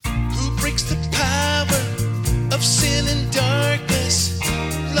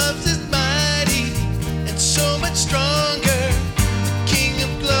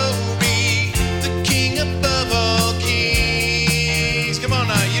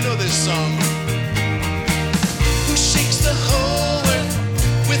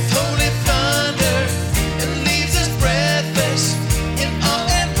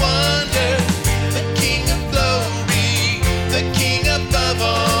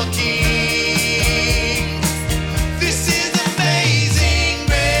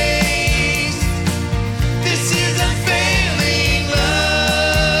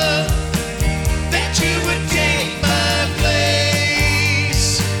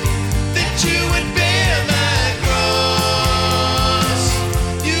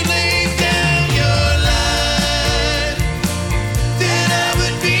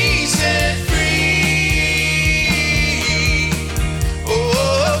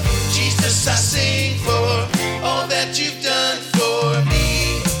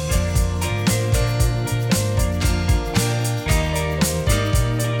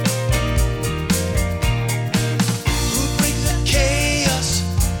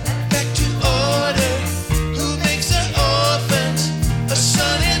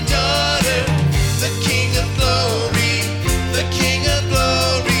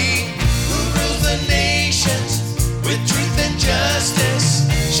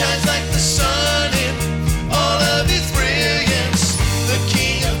shines like the sun in all of his brilliance. The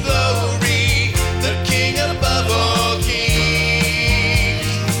King of glory, the King above all kings.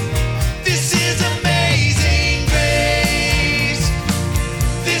 This is amazing grace.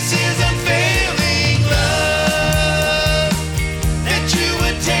 This is unfailing love, that you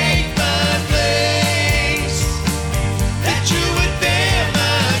would take my place, that you would bear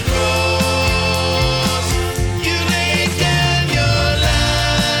my cross. You laid down your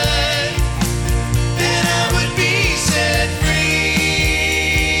life, that I would be set free.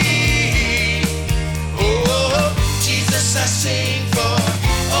 Oh, Jesus, I sing for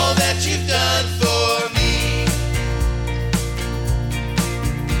all that you've done for me.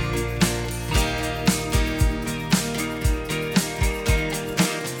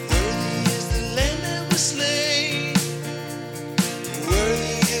 Worthy is the Lamb that was slain.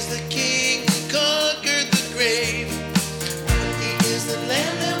 Worthy is the King who conquered the grave. Worthy is the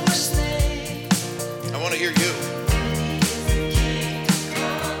Lamb that was slain. I want to hear you.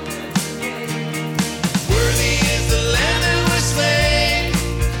 Worthy is the Lamb that was slain.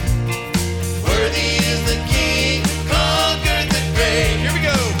 Worthy is the King who conquered the grave. Here we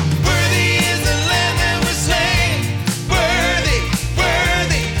go. Worthy is the Lamb that was slain. Worthy,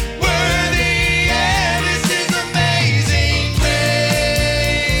 worthy, worthy. Yeah, this is amazing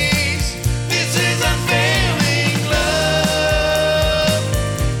grace. This is unfailing love,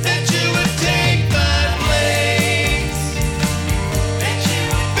 that you would take my place, that you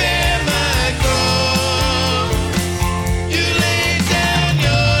would bear my cross. You laid down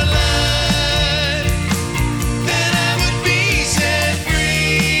your life, that I would be set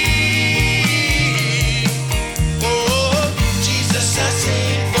free. Oh, Jesus, I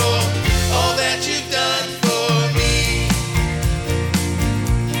sing for all that you've done for me.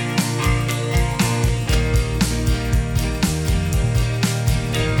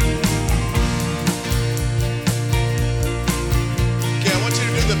 Okay, I want you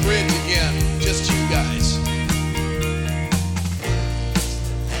to do the bridge again, just you guys.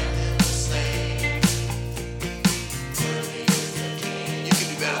 You can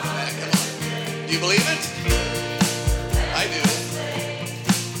do better than that, come on. Do you believe it? I do.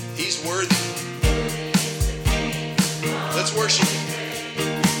 He's worthy. Let's worship him.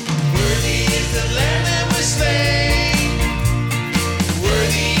 Worthy is the Lamb that was slain.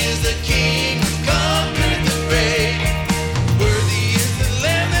 Worthy is the King who conquered the grave. Worthy is the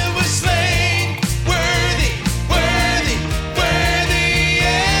Lamb that was slain. Worthy, worthy, worthy.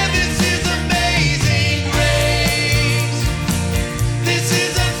 Yeah, this is amazing grace. This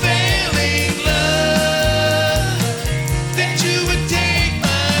is unfailing love, that you would take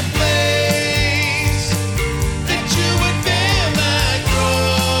my place, that you would bear my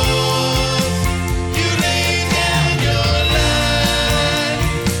cross. You laid down your life,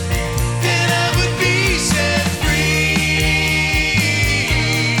 that I would be set free.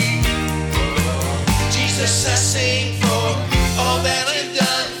 Jesus, I sing for all that you've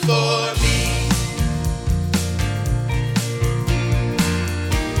done for me.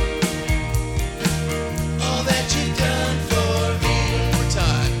 All that you've done for me. One more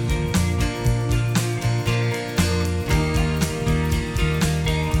time.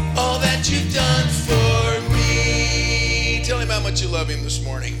 All that you've done for me. Tell him how much you love him this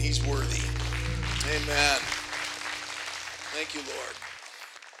morning. He's worthy. Amen. Thank you, Lord.